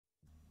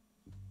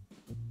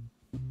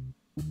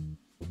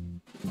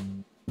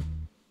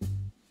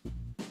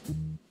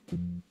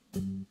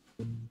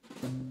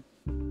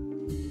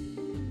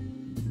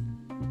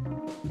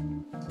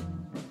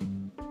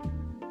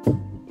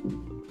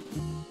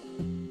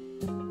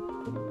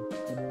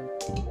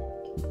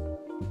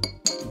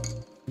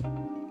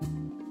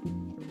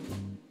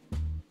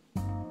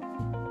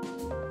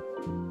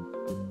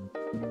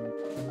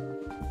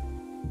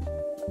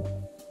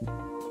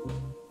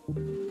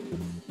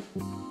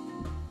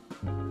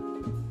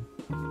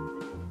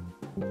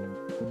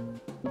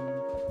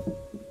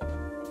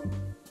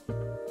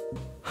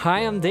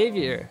Hi, I'm Dave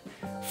here.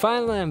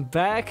 Finally I'm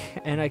back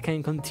and I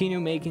can continue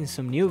making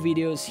some new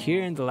videos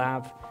here in the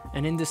lab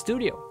and in the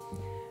studio.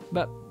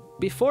 But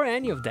before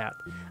any of that,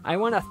 I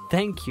want to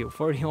thank you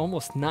for the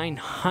almost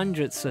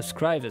 900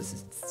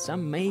 subscribers. It's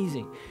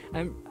amazing.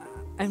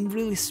 I'm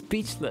really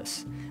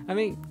speechless. I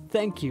mean,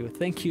 thank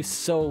you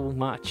so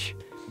much.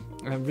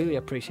 I really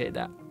appreciate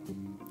that.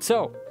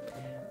 So,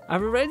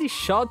 I've already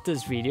shot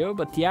this video,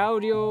 but the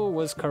audio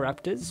was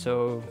corrupted,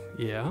 so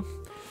yeah.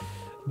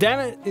 Damn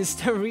it,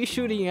 instead of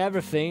reshooting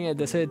everything, I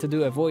decided to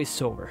do a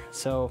voiceover,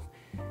 so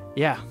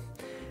yeah.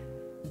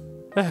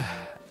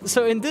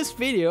 So in this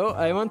video,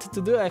 I wanted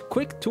to do a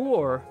quick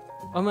tour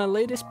of my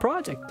latest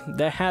project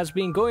that has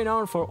been going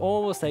on for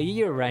almost a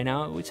year right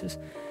now, which is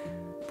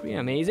pretty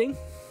amazing.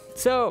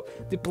 So,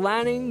 the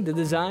planning, the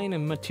design,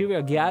 and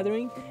material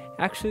gathering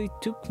actually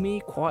took me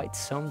quite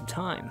some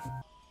time.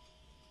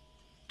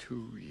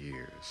 2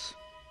 years.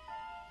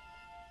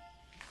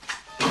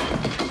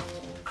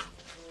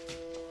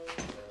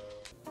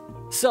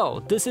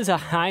 So, this is a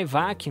high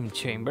vacuum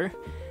chamber,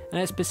 and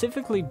I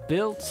specifically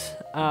built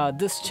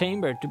this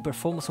chamber to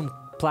perform some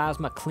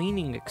plasma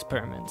cleaning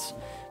experiments,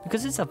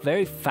 because it's a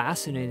very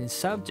fascinating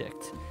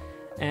subject.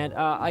 And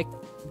I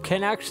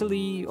can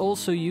actually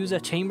also use a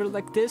chamber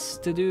like this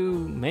to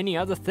do many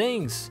other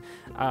things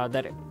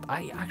that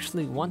I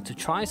actually want to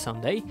try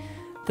someday.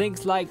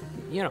 Things like,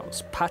 you know,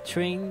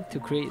 sputtering to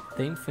create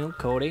thin film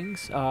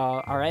coatings,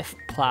 RF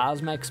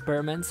plasma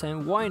experiments,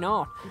 and why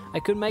not? I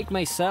could make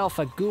myself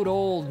a good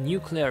old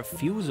nuclear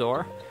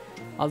fusor,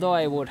 although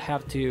I would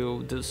have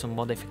to do some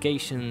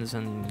modifications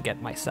and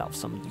get myself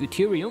some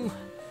deuterium,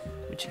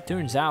 which it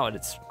turns out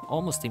it's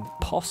almost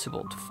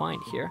impossible to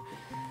find here.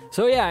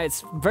 So yeah,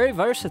 it's very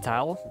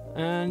versatile,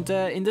 and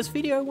in this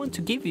video I want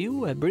to give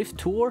you a brief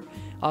tour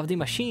of the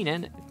machine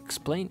and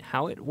explain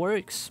how it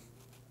works.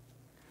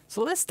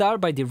 So let's start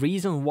by the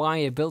reason why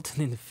I built it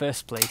in the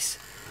first place.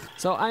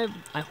 So I've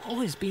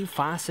always been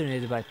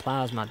fascinated by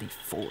plasma, the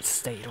fourth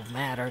state of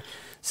matter.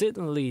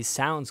 Certainly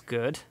sounds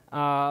good,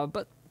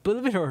 but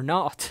believe it or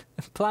not,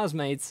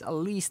 plasma is, at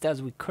least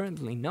as we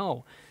currently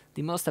know,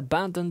 the most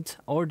abundant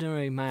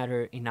ordinary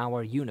matter in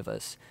our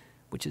universe,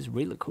 which is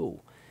really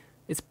cool.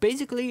 It's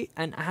basically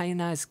an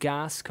ionized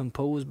gas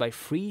composed by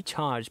free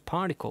charged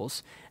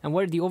particles, and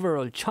where the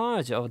overall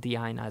charge of the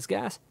ionized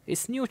gas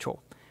is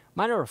neutral.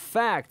 Matter of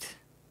fact,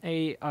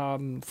 a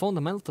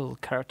fundamental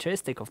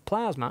characteristic of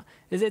plasma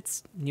is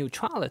its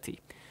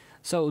neutrality.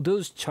 So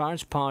those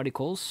charged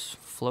particles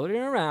floating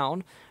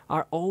around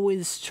are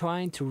always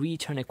trying to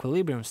reach an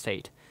equilibrium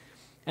state.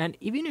 And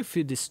even if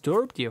you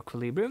disturb the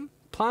equilibrium,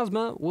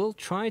 plasma will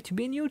try to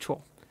be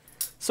neutral.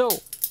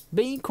 So,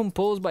 being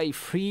composed by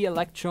free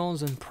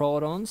electrons and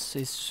protons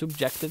is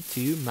subjected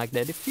to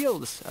magnetic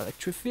fields,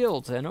 electric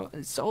fields, and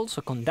it's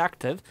also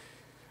conductive.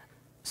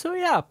 So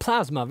yeah,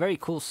 plasma, very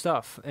cool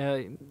stuff.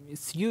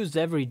 It's used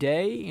every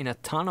day in a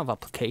ton of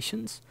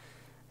applications.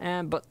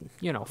 But,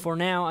 you know, for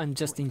now I'm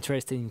just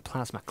interested in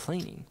plasma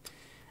cleaning.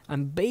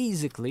 And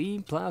basically,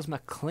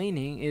 plasma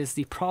cleaning is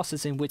the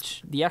process in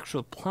which the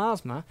actual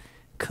plasma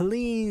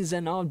cleans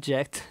an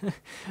object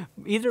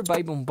either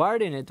by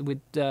bombarding it with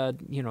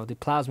you know, the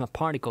plasma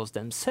particles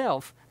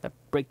themselves that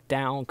break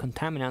down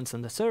contaminants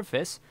on the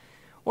surface,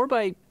 or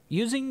by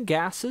using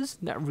gases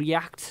that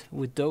react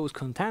with those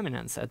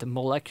contaminants at the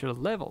molecular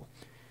level.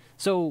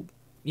 So,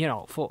 you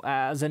know,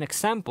 as an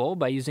example,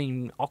 by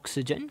using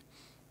oxygen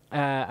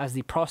as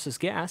the process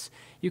gas,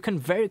 you can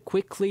very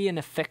quickly and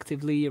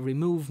effectively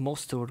remove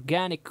most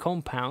organic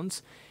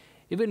compounds,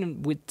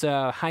 even with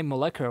high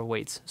molecular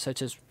weights,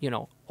 such as, you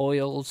know,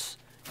 oils,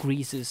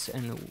 greases,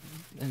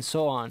 and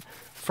so on,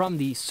 from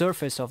the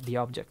surface of the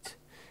object.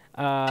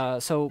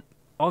 So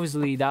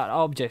obviously that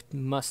object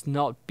must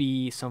not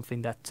be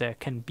something that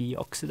can be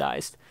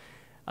oxidized,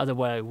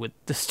 otherwise it would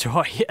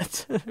destroy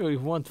it. We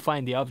won't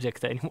find the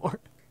object anymore.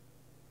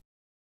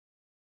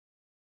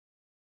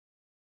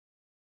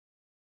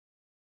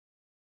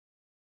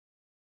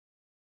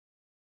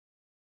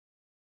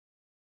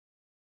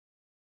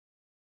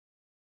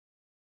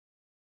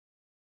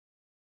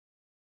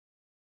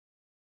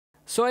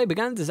 So I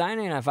began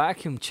designing a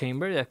vacuum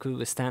chamber that could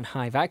withstand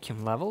high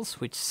vacuum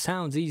levels, which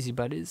sounds easy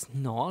but is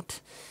not.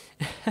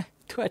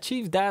 To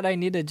achieve that I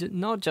needed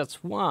not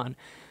just one,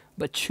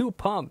 but 2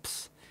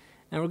 pumps,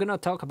 and we're gonna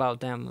talk about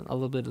them a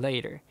little bit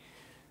later.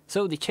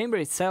 So the chamber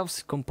itself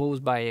is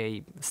composed by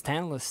a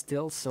stainless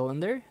steel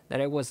cylinder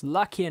that I was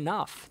lucky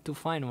enough to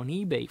find on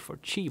eBay for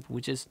cheap,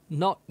 which is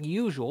not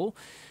usual.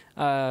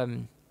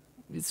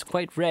 It's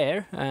quite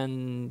rare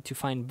and to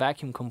find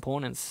vacuum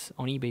components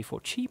on eBay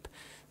for cheap.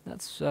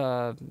 That's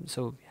so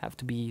you have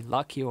to be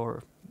lucky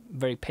or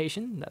very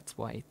patient. That's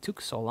why it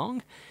took so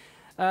long.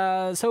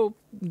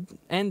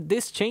 And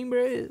this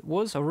chamber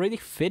was already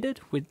fitted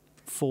with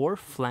 4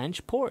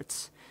 flange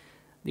ports.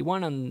 The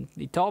one on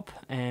the top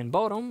and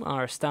bottom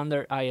are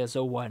standard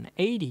ISO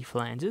 180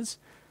 flanges,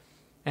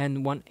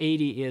 and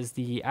 180 is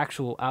the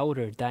actual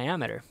outer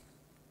diameter.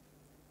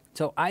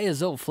 So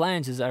ISO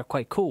flanges are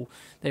quite cool.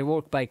 They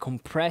work by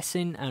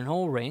compressing an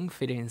O-ring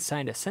fitted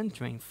inside a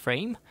centering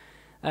frame,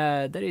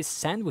 that is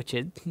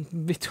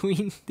sandwiched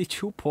between the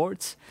two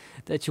ports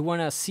that you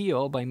want to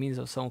seal by means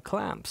of some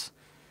clamps.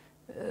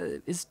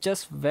 It's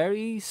just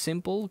very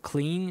simple,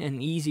 clean,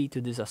 and easy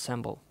to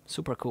disassemble.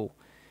 Super cool.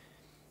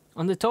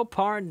 On the top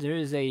part, there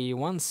is a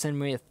 1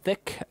 centimeter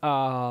thick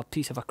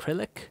piece of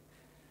acrylic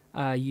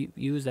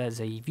used as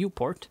a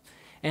viewport.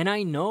 And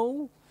I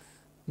know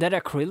that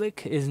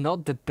acrylic is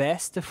not the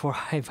best for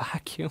high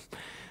vacuum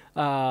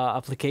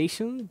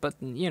application, but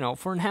you know,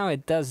 for now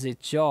it does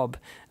its job.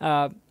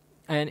 And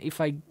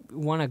if I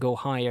want to go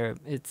higher,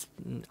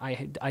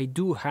 I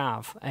do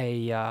have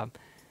a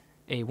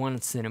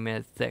 1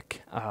 centimeter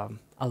thick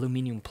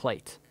aluminum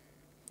plate.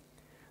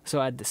 So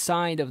at the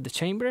side of the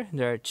chamber,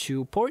 there are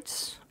 2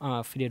 ports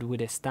fitted with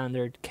a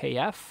standard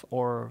KF,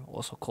 or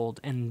also called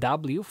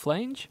NW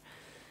flange.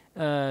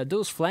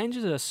 Those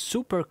flanges are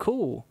super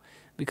cool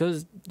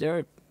because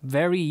they're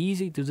very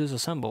easy to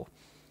disassemble.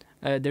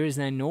 There is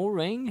an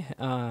O-ring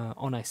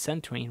on a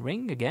centering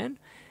ring again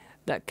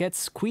that gets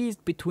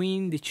squeezed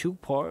between the two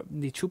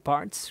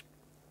parts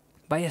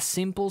by a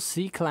simple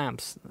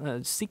C-clamp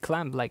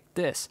like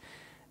this.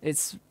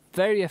 It's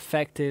very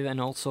effective and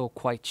also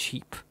quite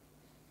cheap.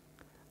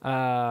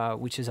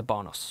 Which is a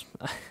bonus.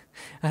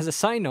 As a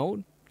side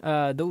note,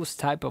 those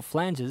type of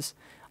flanges,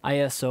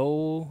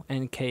 ISO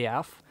and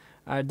KF,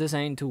 are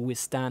designed to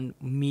withstand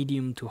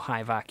medium to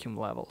high vacuum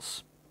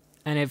levels.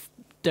 And if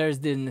there's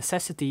the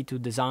necessity to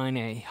design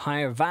a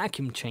higher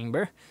vacuum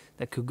chamber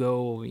that could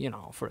go, you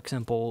know, for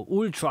example,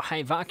 ultra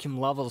high vacuum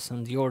levels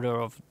in the order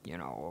of, you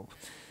know,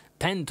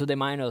 10 to the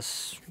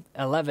minus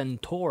 11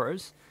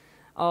 torrs,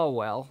 oh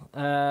well,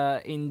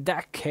 in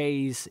that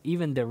case,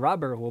 even the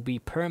rubber will be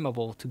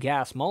permeable to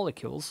gas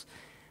molecules,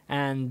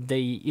 and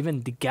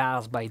even the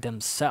gas by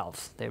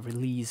themselves, they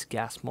release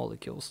gas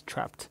molecules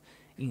trapped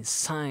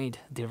inside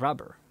the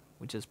rubber,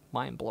 which is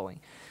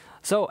mind-blowing.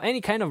 So any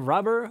kind of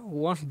rubber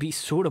won't be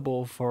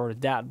suitable for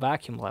that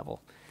vacuum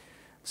level.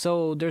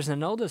 So there's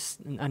another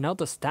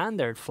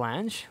standard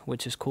flange,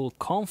 which is called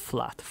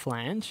conflat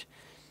flange,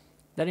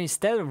 that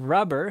instead of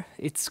rubber,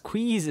 it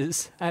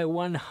squeezes a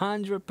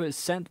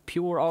 100%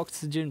 pure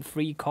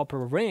oxygen-free copper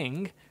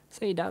ring,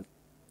 say that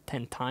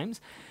 10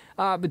 times,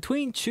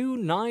 between 2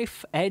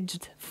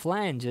 knife-edged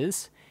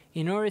flanges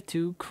in order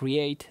to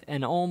create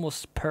an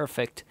almost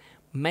perfect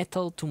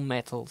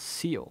metal-to-metal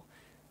seal.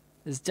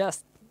 It's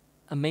just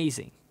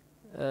amazing.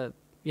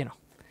 You know.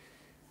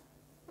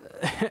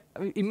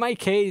 In my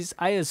case,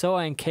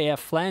 ISO and KF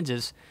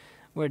flanges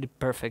were the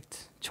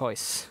perfect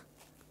choice.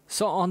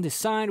 So on the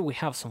side we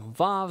have some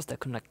valves that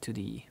connect to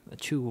the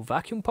 2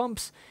 vacuum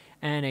pumps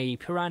and a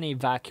Pirani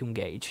vacuum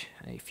gauge.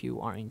 If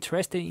you are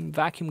interested in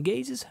vacuum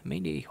gauges, I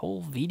made a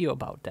whole video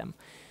about them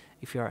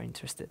if you are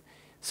interested.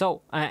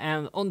 So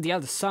and on the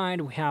other side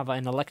we have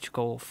an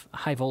electrical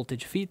high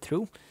voltage feed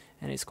through,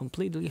 and it's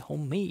completely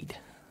homemade.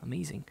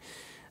 Amazing.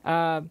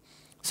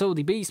 So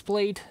the base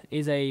plate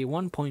is a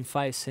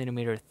 1.5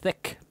 centimeter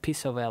thick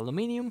piece of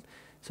aluminium,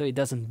 so it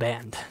doesn't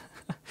bend.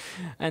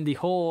 And the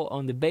hole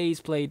on the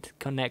base plate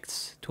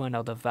connects to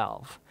another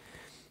valve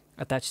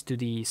attached to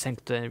the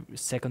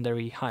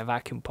secondary high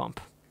vacuum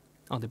pump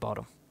on the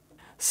bottom.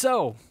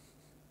 So,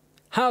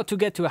 how to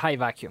get to a high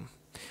vacuum?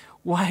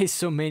 Why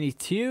so many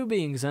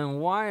tubings and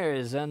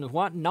wires and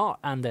whatnot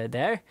under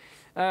there?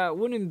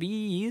 Wouldn't it be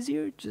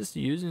easier just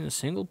using a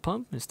single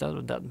pump instead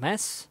of that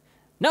mess?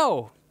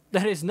 No,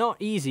 that is not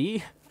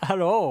easy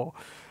at all.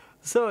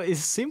 So, in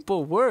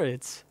simple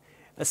words,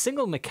 a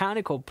single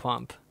mechanical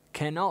pump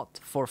cannot,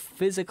 for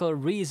physical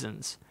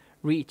reasons,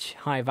 reach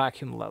high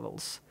vacuum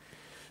levels.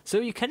 So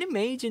you can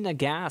imagine a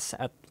gas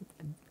at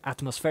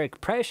atmospheric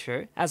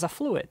pressure as a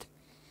fluid.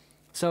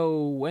 So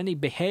when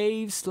it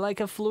behaves like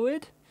a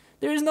fluid,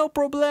 there is no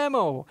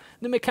problemo.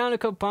 The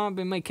mechanical pump,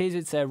 in my case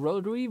it's a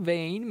rotary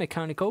vane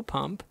mechanical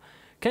pump,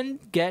 can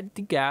get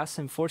the gas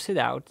and force it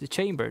out the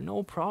chamber,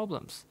 no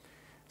problems.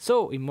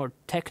 So in more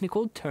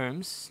technical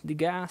terms, the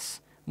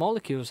gas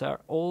molecules are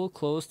all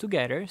close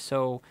together,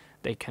 so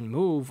they can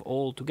move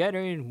all together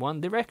in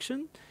one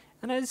direction,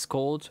 and that is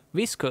called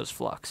viscous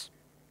flux.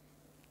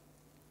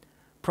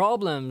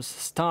 Problems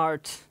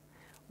start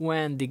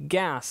when the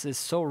gas is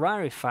so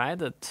rarefied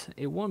that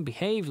it won't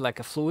behave like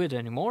a fluid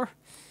anymore.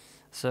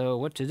 So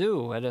what to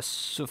do? At a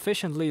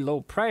sufficiently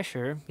low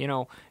pressure,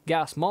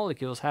 gas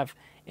molecules have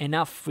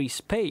enough free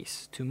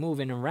space to move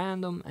in a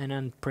random and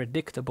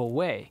unpredictable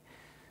way.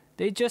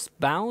 They just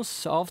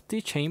bounce off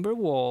the chamber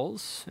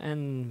walls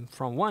and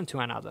from one to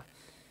another.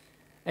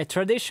 A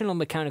traditional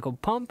mechanical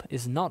pump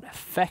is not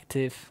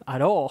effective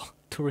at all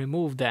to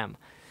remove them.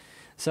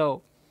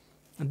 So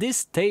this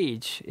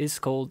stage is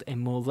called a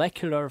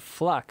molecular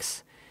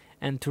flux,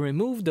 and to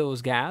remove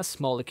those gas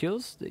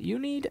molecules you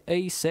need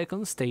a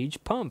second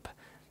stage pump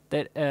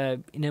that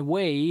in a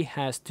way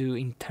has to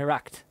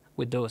interact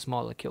with those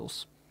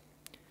molecules.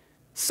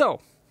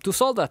 So to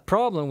solve that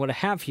problem, what I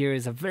have here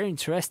is a very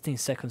interesting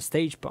second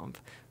stage pump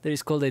that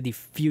is called a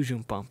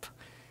diffusion pump.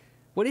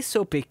 What is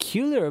so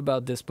peculiar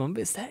about this pump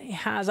is that it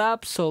has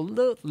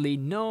absolutely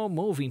no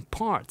moving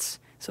parts.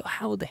 So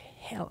how the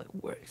hell it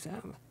works?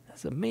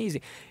 That's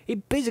amazing.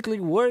 It basically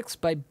works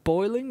by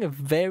boiling a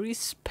very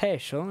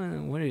special,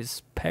 and what is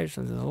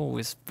special is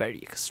always very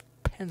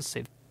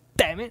expensive,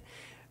 damn it,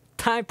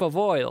 type of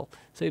oil.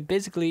 So it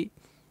basically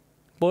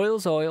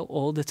boils oil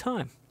all the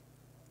time.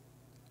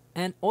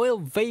 And oil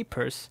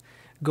vapors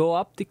go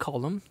up the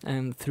column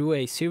and through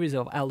a series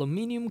of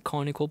aluminum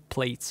conical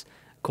plates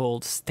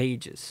called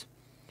stages.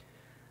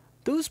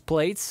 Those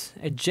plates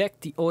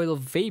eject the oil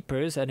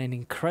vapors at an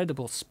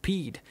incredible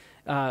speed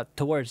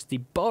towards the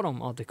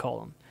bottom of the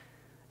column.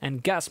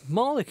 And gas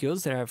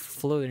molecules that are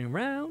floating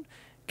around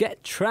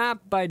get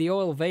trapped by the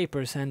oil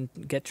vapors and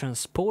get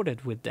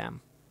transported with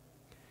them.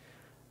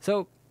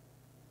 So,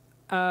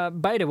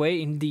 by the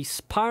way, in the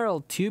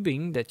spiral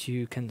tubing that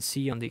you can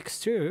see on the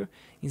exterior,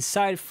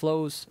 inside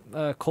flows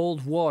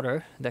cold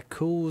water that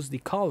cools the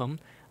column,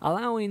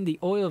 allowing the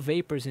oil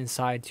vapors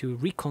inside to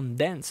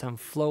recondense and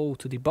flow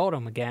to the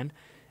bottom again,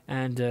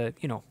 and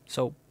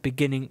so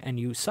beginning a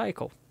new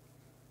cycle.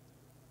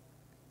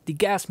 The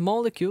gas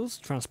molecules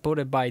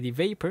transported by the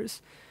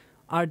vapors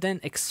are then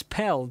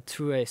expelled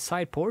through a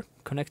side port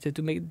connected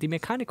to the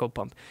mechanical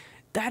pump.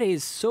 That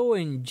is so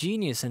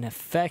ingenious and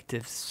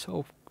effective,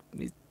 so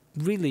it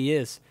really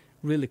is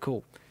really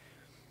cool.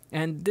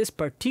 And this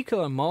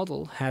particular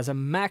model has a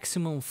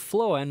maximum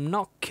flow, I'm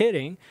not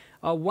kidding,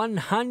 of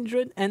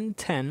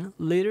 110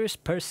 liters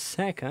per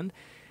second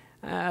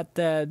at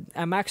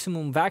a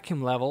maximum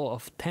vacuum level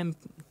of 10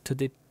 to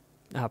the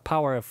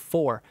power of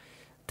 4.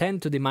 10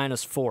 to the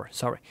minus 4,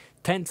 sorry.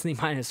 10 to the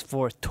minus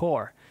 4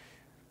 torr.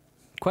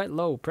 Quite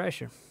low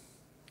pressure.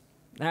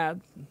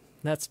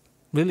 That's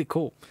really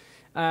cool.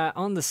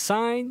 On the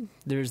side,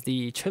 there's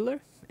the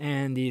chiller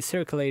and the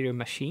circulator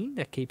machine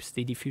that keeps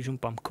the diffusion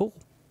pump cool.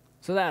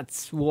 So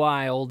that's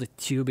why all the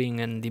tubing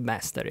and the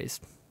mess that is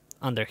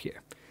under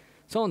here.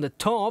 So on the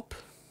top,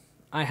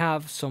 I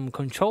have some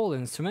control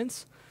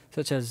instruments,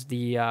 such as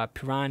the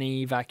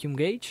Pirani vacuum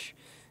gauge,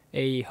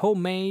 a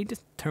homemade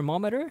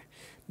thermometer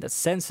that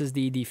senses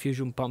the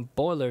diffusion pump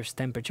boiler's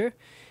temperature,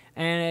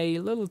 and a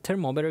little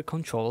thermometer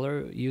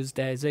controller used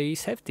as a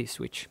safety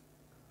switch.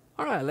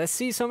 Alright, let's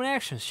see some in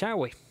action, shall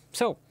we?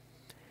 So,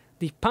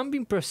 the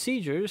pumping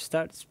procedure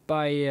starts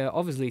by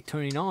obviously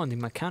turning on the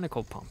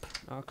mechanical pump.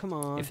 Oh, come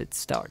on. If it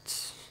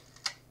starts.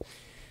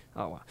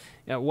 Oh, well.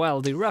 Yeah,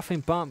 while the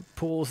roughing pump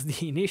pulls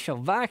the initial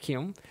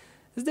vacuum,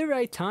 it's the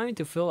right time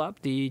to fill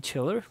up the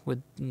chiller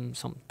with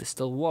some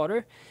distilled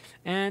water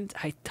and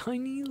a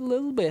tiny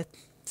little bit,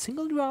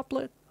 single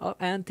droplet of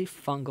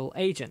antifungal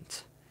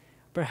agent.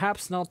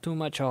 Perhaps not too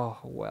much, oh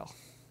well.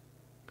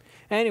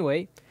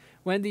 Anyway,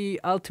 when the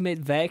ultimate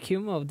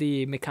vacuum of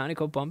the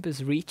mechanical pump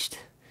is reached,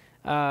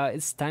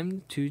 it's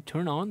time to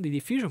turn on the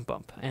diffusion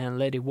pump and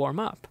let it warm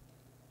up.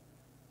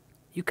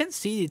 You can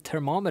see the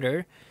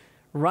thermometer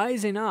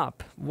rising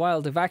up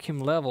while the vacuum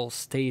level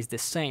stays the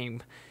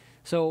same.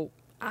 So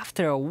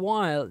after a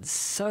while, it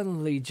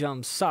suddenly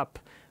jumps up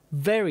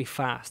very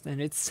fast,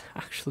 and it's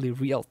actually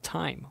real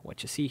time,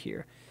 what you see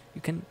here. You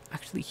can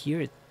actually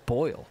hear it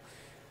boil.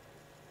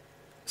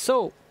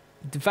 So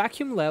the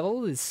vacuum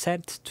level is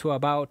set to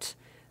about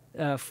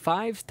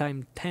 5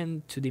 times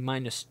 10 to the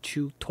minus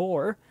 2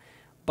 torr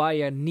by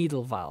a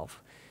needle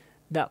valve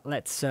that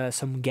lets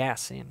some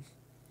gas in.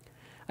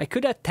 I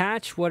could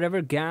attach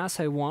whatever gas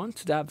I want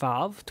to that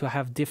valve to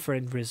have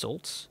different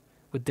results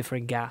with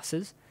different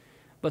gases,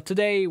 but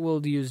today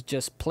we'll use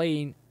just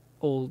plain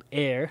old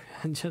air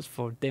just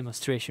for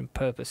demonstration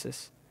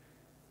purposes.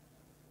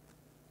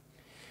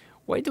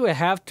 Why do I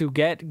have to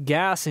get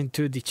gas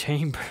into the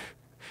chamber?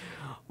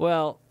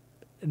 Well,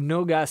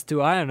 no gas to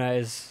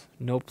ionize,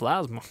 no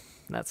plasma.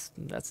 That's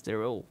the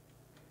rule.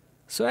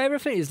 So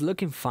everything is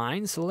looking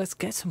fine, so let's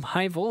get some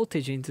high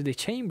voltage into the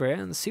chamber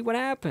and see what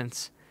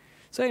happens.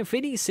 So I'm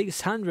feeding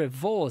 600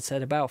 volts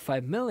at about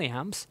 5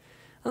 milliamps,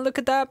 and look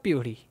at that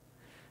beauty.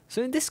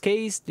 So in this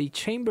case, the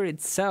chamber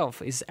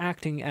itself is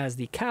acting as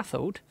the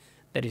cathode,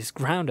 that is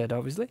grounded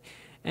obviously,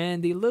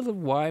 and the little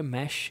wire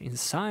mesh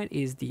inside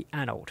is the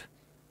anode.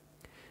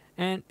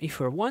 And if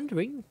you're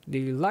wondering,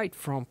 the light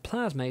from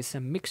plasma is a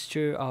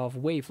mixture of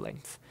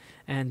wavelengths.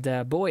 And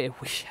boy, I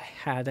wish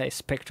I had a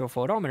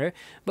spectrophotometer,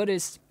 but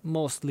it's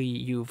mostly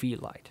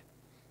UV light.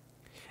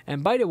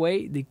 And by the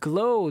way, the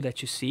glow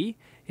that you see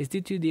is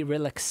due to the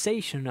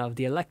relaxation of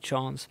the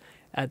electrons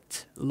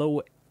at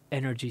low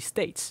energy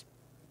states.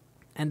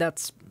 And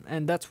that's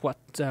what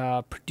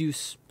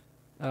produce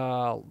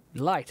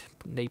light.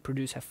 They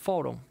produce a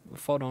photon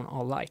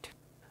of light.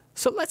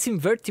 So let's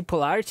invert the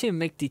polarity and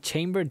make the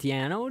chamber the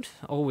anode,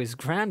 always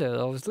grounded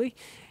obviously,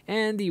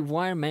 and the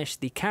wire mesh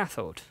the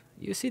cathode.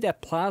 You see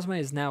that plasma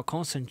is now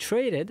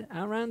concentrated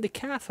around the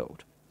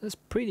cathode. That's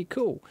pretty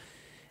cool.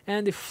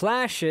 And the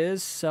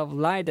flashes of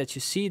light that you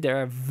see there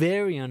are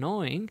very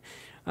annoying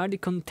are the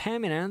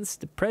contaminants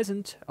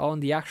present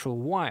on the actual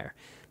wire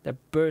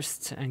that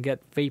burst and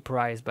get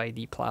vaporized by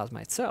the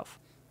plasma itself.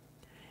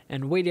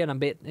 And waiting a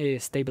bit,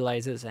 it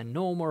stabilizes and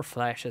no more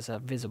flashes are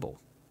visible.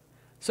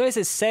 So as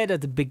I said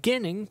at the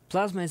beginning,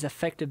 plasma is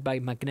affected by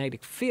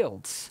magnetic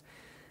fields.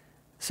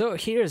 So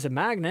here's a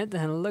magnet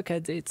and look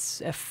at its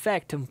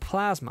effect on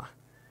plasma.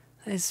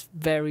 It's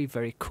very,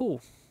 very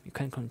cool. You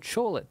can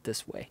control it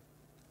this way.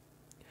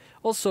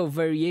 Also,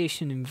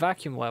 variation in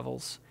vacuum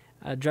levels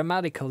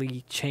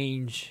dramatically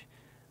change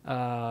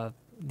the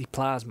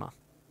plasma.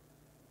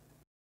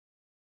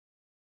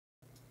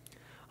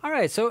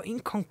 Alright, so in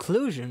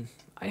conclusion,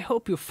 I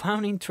hope you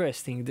found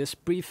interesting this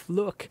brief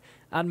look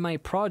at my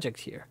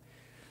project here.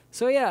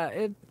 So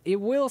yeah, it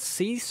will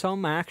see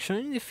some action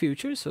in the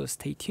future, so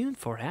stay tuned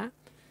for that.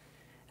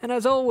 And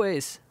as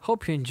always,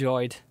 hope you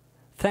enjoyed.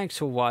 Thanks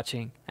for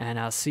watching, and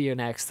I'll see you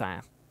next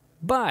time.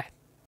 Bye!